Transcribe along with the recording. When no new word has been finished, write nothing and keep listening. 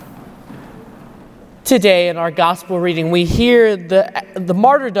Today in our gospel reading, we hear the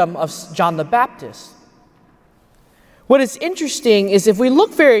martyrdom of John the Baptist. What is interesting is if we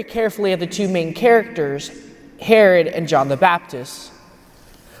look very carefully at the two main characters, Herod and John the Baptist,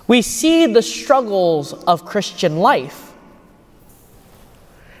 we see the struggles of Christian life.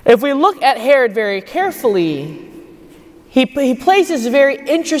 If we look at Herod very carefully, he plays this very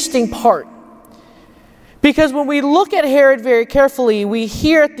interesting part. Because when we look at Herod very carefully, we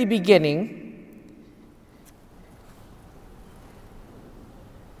hear at the beginning,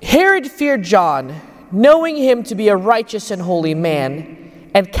 Herod feared John, knowing him to be a righteous and holy man,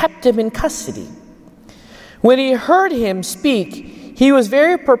 and kept him in custody. When he heard him speak, he was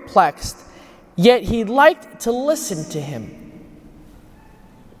very perplexed, yet he liked to listen to him.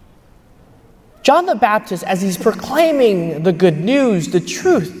 John the Baptist, as he's proclaiming the good news, the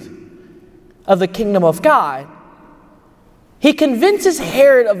truth of the kingdom of God, he convinces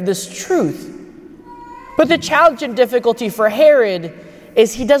Herod of this truth. But the challenge and difficulty for Herod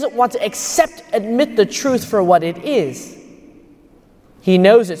is he doesn't want to admit the truth for what it is. He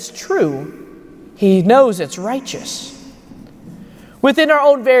knows it's true. He knows it's righteous. Within our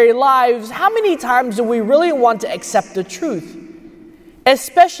own very lives, how many times do we really want to accept the truth?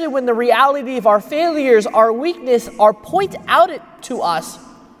 Especially when the reality of our failures, our weakness, are pointed out to us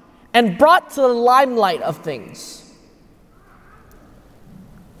and brought to the limelight of things.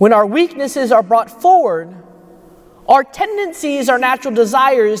 When our weaknesses are brought forward, our tendencies, our natural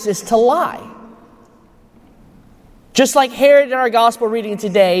desires is to lie. Just like Herod in our gospel reading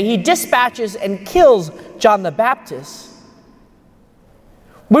today, he dispatches and kills John the Baptist.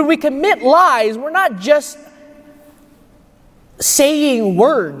 When we commit lies, we're not just saying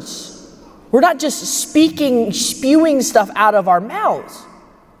words. We're not just spewing stuff out of our mouths.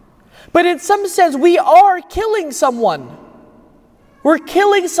 But in some sense, we are killing someone. We're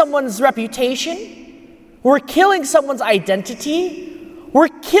killing someone's reputation. We're killing someone's identity. We're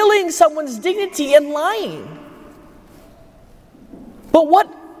killing someone's dignity in lying. But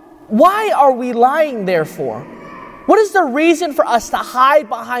why are we lying, therefore? What is the reason for us to hide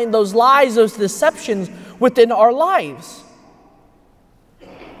behind those lies, those deceptions within our lives?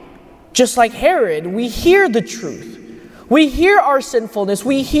 Just like Herod, we hear the truth. We hear our sinfulness.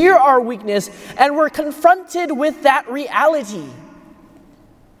 We hear our weakness, and we're confronted with that reality.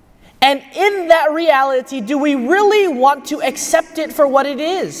 And in that reality, do we really want to accept it for what it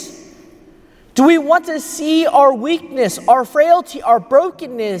is? Do we want to see our weakness, our frailty, our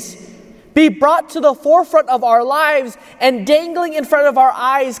brokenness be brought to the forefront of our lives and dangling in front of our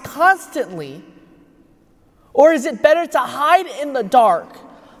eyes constantly? Or is it better to hide in the dark,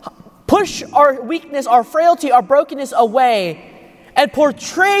 push our weakness, our frailty, our brokenness away, and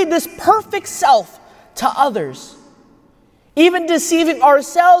portray this perfect self to others, even deceiving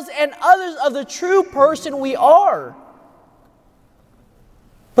ourselves and others of the true person we are?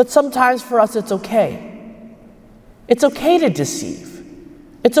 But sometimes for us it's okay. It's okay to deceive.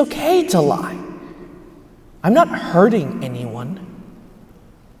 It's okay to lie. I'm not hurting anyone.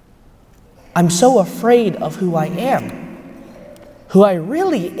 I'm so afraid of who I am, who I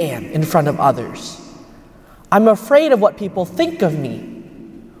really am in front of others. I'm afraid of what people think of me,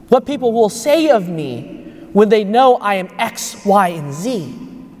 what people will say of me when they know I am X, Y, and Z.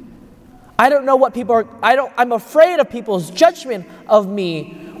 I don't know what people are, I'm afraid of people's judgment of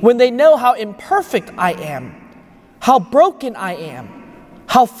me when they know how imperfect I am, how broken I am,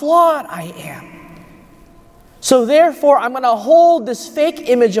 how flawed I am. So therefore, I'm going to hold this fake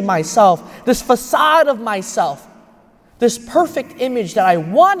image of myself, this facade of myself, this perfect image that I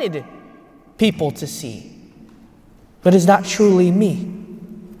wanted people to see, but is not truly me.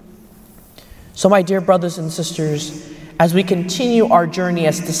 So my dear brothers and sisters, as we continue our journey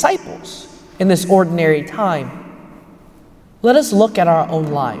as disciples in this ordinary time, let us look at our own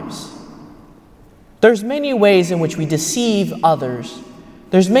lives. There's many ways in which we deceive others.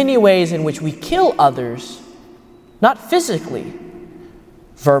 There's many ways in which we kill others, not physically,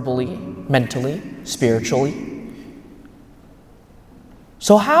 verbally, mentally, spiritually.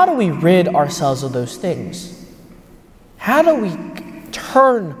 So how do we rid ourselves of those things? How do we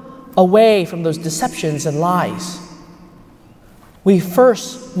turn away from those deceptions and lies? We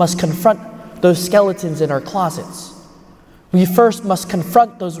first must confront those skeletons in our closets. We first must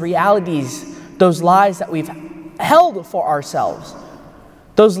confront those realities, those lies that we've held for ourselves,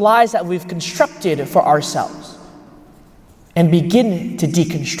 those lies that we've constructed for ourselves, and begin to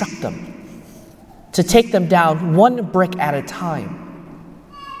deconstruct them, to take them down one brick at a time,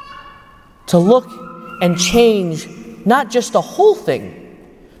 to look and change not just the whole thing,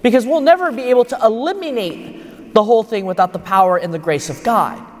 because we'll never be able to eliminate the whole thing without the power and the grace of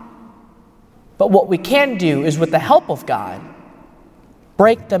God. But what we can do is, with the help of God,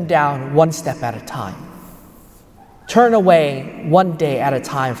 break them down one step at a time. Turn away one day at a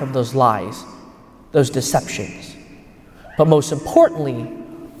time from those lies, those deceptions. But most importantly,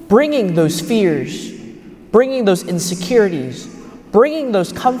 bringing those fears, bringing those insecurities, bringing those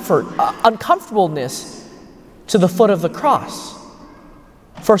uncomfortableness to the foot of the cross.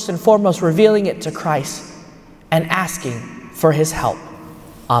 First and foremost, revealing it to Christ and asking for his help.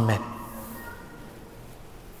 Amen.